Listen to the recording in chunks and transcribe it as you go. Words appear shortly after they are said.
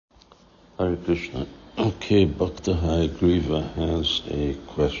Hare Krishna. Okay, Bhakta Hayagriva has a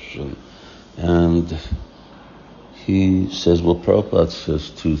question, and he says, well, Prabhupada says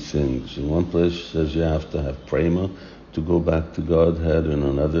two things. In one place he says you have to have prema to go back to Godhead, and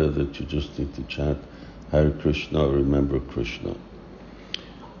another that you just need to chant Hare Krishna or remember Krishna.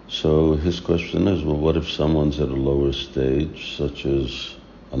 So his question is, well, what if someone's at a lower stage, such as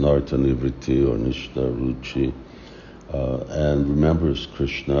Anartha Nivriti or Nishta Ruchi, and remembers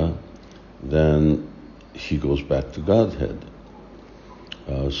Krishna, then he goes back to Godhead.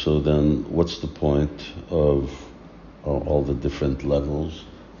 So then what's the point of all the different levels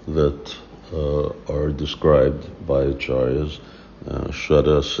that are described by Acharyas,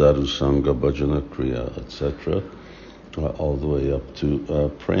 Shraddha, Sadhu, Sangha, Bhajana, Kriya, etc., all the way up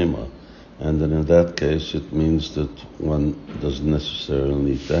to prema. And then in that case it means that one doesn't necessarily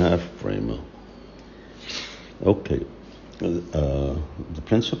need to have prema. Okay. The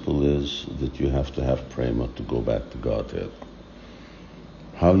principle is that you have to have prema to go back to Godhead.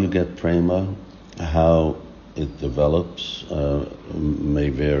 How you get prema, how it develops, may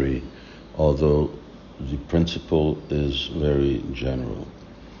vary, although the principle is very general.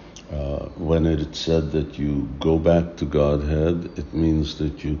 When it's said that you go back to Godhead, it means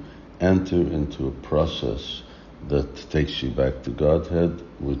that you enter into a process that takes you back to Godhead,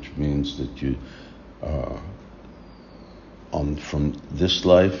 which means that you from this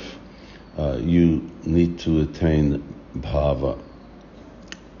life, you need to attain bhava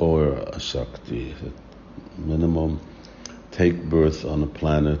or asakti. At minimum, take birth on a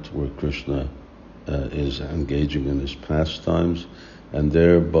planet where Krishna is engaging in his pastimes, and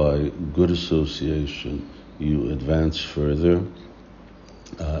thereby good association, you advance further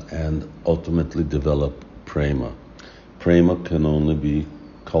and ultimately develop prema. Prema can only be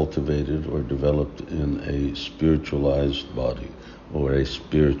cultivated or developed in a spiritualized body or a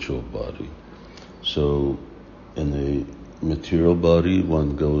spiritual body. So in a material body,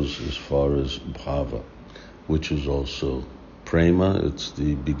 one goes as far as bhava, which is also prema. It's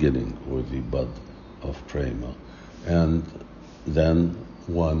the beginning or the bud of prema. And then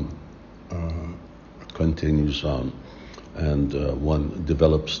one continues on and one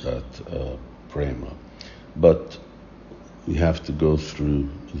develops that prema. But you have to go through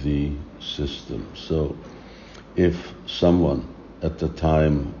the system. So if someone at the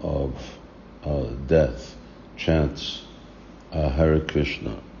time of death chants Hare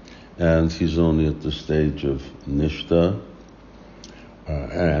Krishna, and he's only at the stage of Nishta,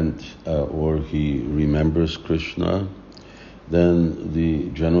 or he remembers Krishna, then the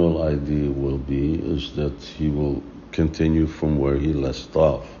general idea will be is that he will continue from where he left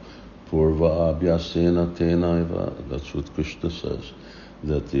off. Purva abhyasena tenaiva, that's what Krishna says,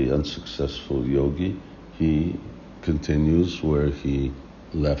 that the unsuccessful yogi, he continues where he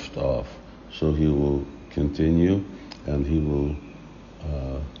left off. So he will continue, and he will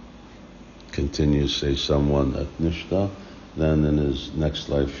continue, say, someone at Nishta, then in his next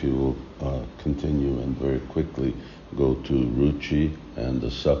life he will continue and very quickly go to Ruchi and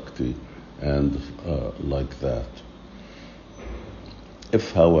Asakti, and like that.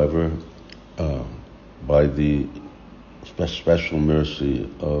 If, however, by the special mercy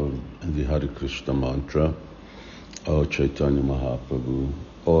of the Hare Krishna mantra, or Chaitanya Mahaprabhu,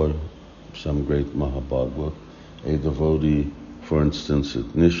 or some great Mahabhagavad, a devotee, for instance, at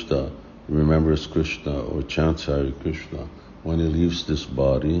Nishta, remembers Krishna or chants Hare Krishna, when he leaves this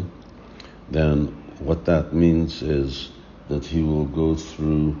body, then what that means is that he will go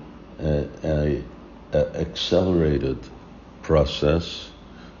through a accelerated process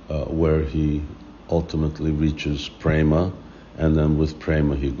where he ultimately reaches prema, and then with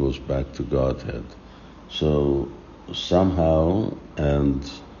prema he goes back to Godhead. So somehow and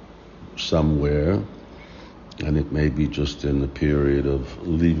somewhere, and it may be just in the period of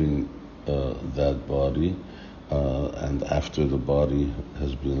leaving that body, and after the body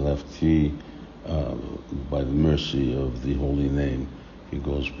has been left, he, by the mercy of the holy name, he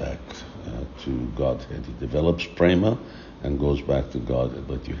goes back to Godhead. He develops prema and goes back to Godhead.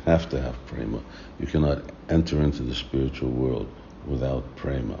 But you have to have prema. You cannot enter into the spiritual world without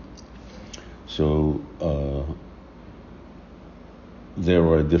prema. So there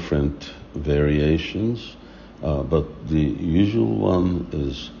are different variations, but the usual one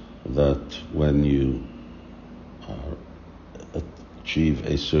is that when you achieve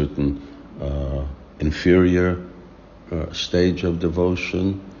a certain inferior stage of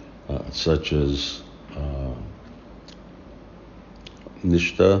devotion, such as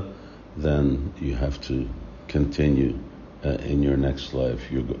Nishta, then you have to continue in your next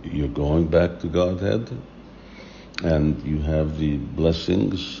life. You're going back to Godhead, and you have the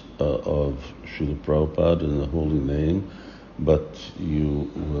blessings of Srila Prabhupada in the holy name, but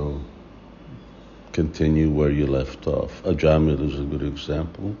you will continue where you left off. Ajamil is a good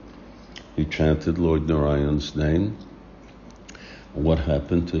example. He chanted Lord Narayan's name. What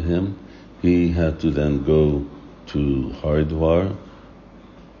happened to him? He had to then go to Haridwar,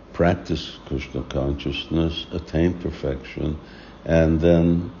 practice Krishna consciousness, attain perfection, and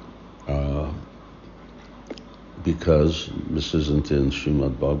then because this isn't in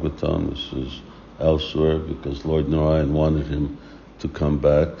Srimad Bhagavatam, this is elsewhere, because Lord Narayan wanted him to come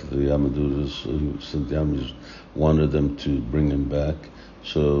back, the Yamadutas, Yamadus wanted them to bring him back,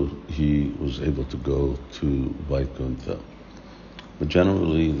 so he was able to go to Vaikuntha. But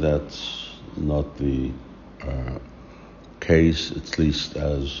generally that's not the case, at least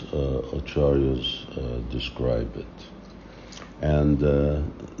as Acharyas describe it. And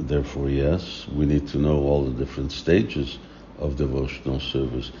therefore, yes, we need to know all the different stages of devotional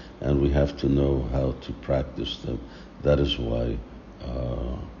service, and we have to know how to practice them. That is why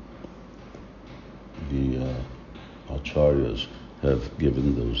the Acharyas have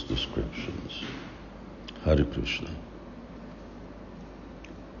given those descriptions. Hare Krishna.